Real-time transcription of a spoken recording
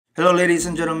Hello ladies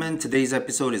and gentlemen, today's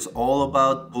episode is all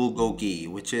about Bulgogi,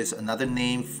 which is another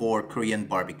name for Korean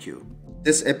barbecue.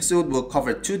 This episode will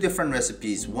cover two different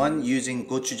recipes, one using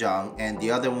Gochujang and the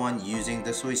other one using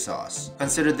the soy sauce.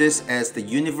 Consider this as the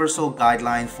universal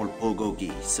guideline for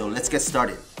Bulgogi, so let's get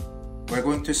started. We're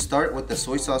going to start with the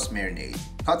soy sauce marinade.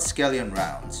 Cut scallion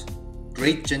rounds,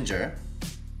 grate ginger,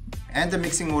 and the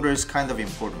mixing order is kind of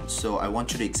important, so I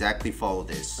want you to exactly follow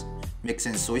this. Mix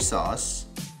in soy sauce,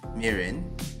 mirin,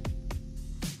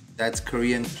 that's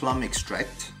Korean plum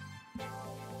extract,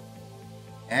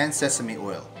 and sesame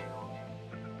oil.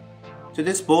 To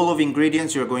this bowl of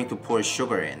ingredients, you're going to pour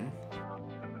sugar in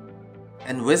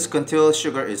and whisk until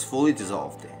sugar is fully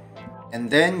dissolved.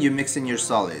 And then you mix in your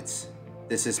solids.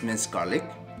 This is minced garlic,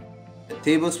 a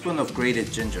tablespoon of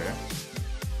grated ginger,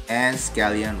 and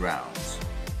scallion rounds.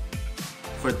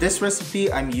 For this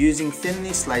recipe, I'm using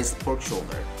thinly sliced pork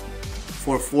shoulder.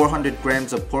 For 400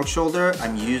 grams of pork shoulder,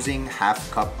 I'm using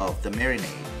half cup of the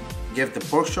marinade. Give the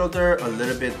pork shoulder a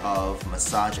little bit of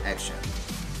massage action.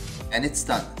 And it's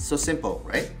done. So simple,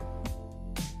 right?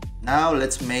 Now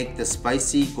let's make the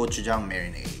spicy gochujang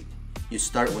marinade. You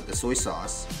start with the soy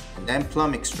sauce, and then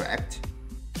plum extract,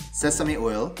 sesame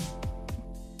oil,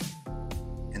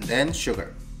 and then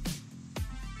sugar.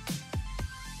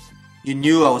 You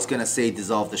knew I was gonna say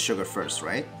dissolve the sugar first,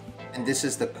 right? And this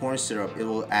is the corn syrup. It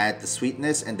will add the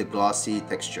sweetness and the glossy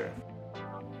texture.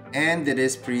 And it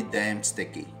is pretty damn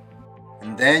sticky.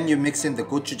 And then you mix in the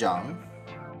gochujang.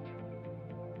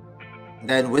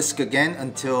 Then whisk again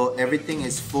until everything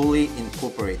is fully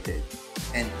incorporated.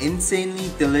 An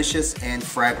insanely delicious and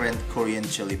fragrant Korean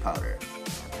chili powder.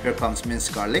 Here comes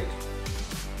minced garlic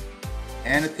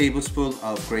and a tablespoon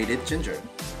of grated ginger.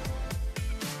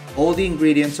 All the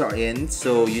ingredients are in,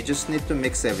 so you just need to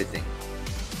mix everything.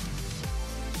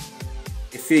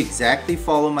 If you exactly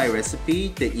follow my recipe,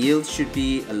 the yield should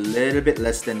be a little bit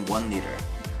less than 1 liter.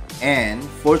 And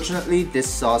fortunately, this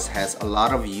sauce has a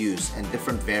lot of use and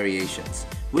different variations,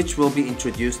 which will be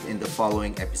introduced in the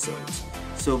following episodes.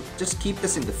 So just keep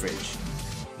this in the fridge.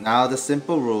 Now the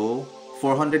simple rule,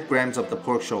 400 grams of the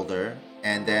pork shoulder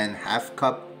and then half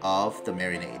cup of the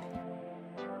marinade.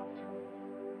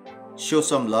 Show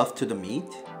some love to the meat.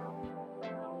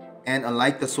 And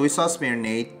unlike the soy sauce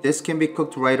marinade, this can be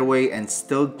cooked right away and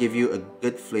still give you a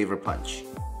good flavor punch.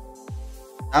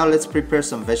 Now let's prepare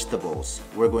some vegetables.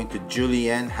 We're going to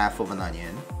julienne half of an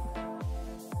onion.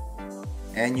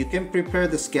 And you can prepare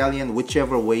the scallion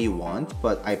whichever way you want,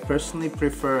 but I personally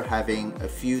prefer having a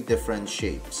few different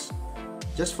shapes.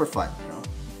 Just for fun, you know.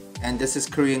 And this is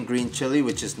Korean green chili,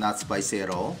 which is not spicy at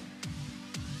all.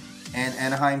 And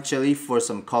Anaheim chili for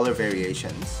some color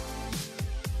variations.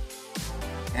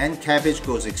 And cabbage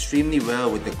goes extremely well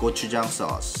with the gochujang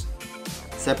sauce.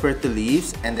 Separate the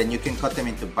leaves and then you can cut them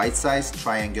into bite-sized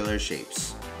triangular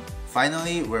shapes.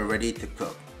 Finally, we're ready to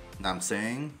cook.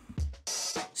 Namseng.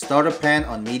 Start a pan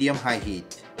on medium-high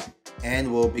heat.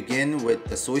 And we'll begin with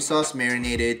the soy sauce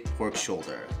marinated pork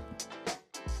shoulder.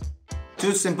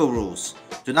 Two simple rules.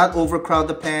 Do not overcrowd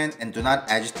the pan and do not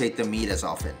agitate the meat as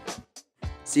often.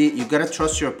 See, you gotta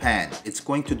trust your pan. It's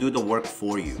going to do the work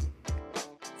for you.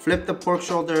 Flip the pork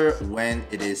shoulder when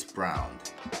it is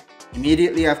browned.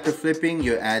 Immediately after flipping,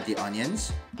 you add the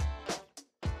onions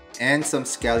and some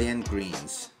scallion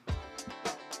greens.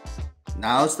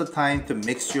 Now's the time to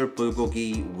mix your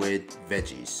bulgogi with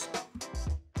veggies.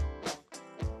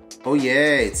 Oh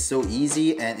yeah, it's so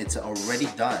easy and it's already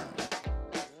done.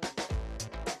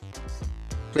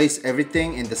 Place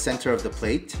everything in the center of the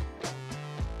plate.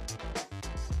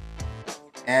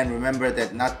 And remember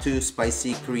that not too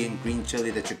spicy Korean green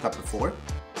chili that you cut before.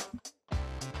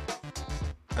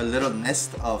 A little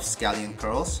nest of scallion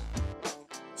curls.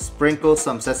 Sprinkle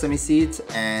some sesame seeds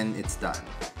and it's done.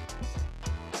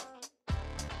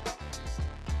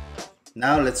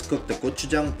 Now let's cook the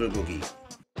gochujang bulgogi.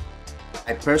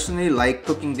 I personally like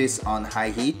cooking this on high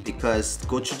heat because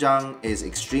gochujang is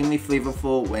extremely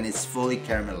flavorful when it's fully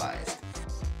caramelized.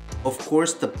 Of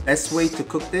course, the best way to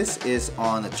cook this is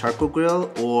on a charcoal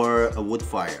grill or a wood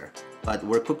fire. But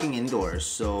we're cooking indoors,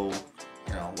 so,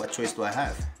 you know, what choice do I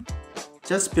have?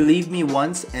 Just believe me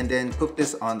once and then cook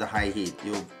this on the high heat.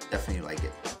 You'll definitely like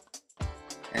it.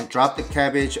 And drop the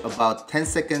cabbage about 10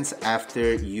 seconds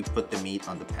after you put the meat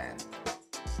on the pan.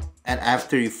 And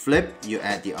after you flip, you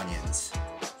add the onions.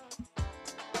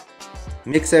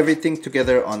 Mix everything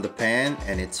together on the pan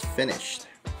and it's finished.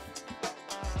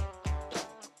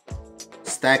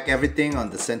 Stack everything on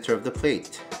the center of the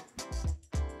plate.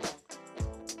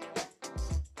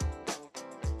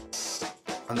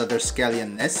 Another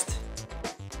scallion nest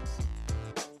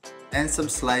and some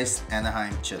sliced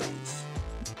Anaheim chilies.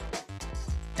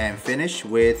 and finish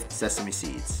with sesame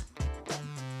seeds.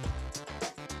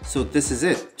 So this is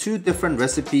it, 2 different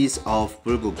recipes of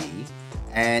bulgogi,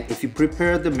 and if you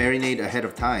prepare the marinade ahead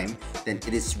of time, then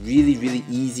it is really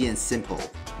easy and simple.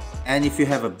 And if you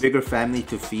have a bigger family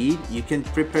to feed, you can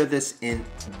prepare this in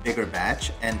a bigger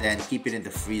batch and then keep it in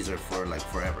the freezer for like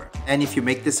forever. And if you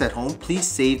make this at home, please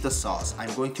save the sauce.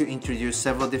 I'm going to introduce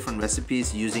several different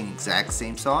recipes using exact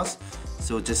same sauce,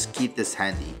 so just keep this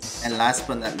handy. And last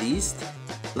but not least,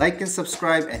 like and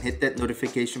subscribe and hit that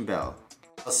notification bell.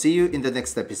 I'll see you in the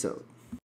next episode.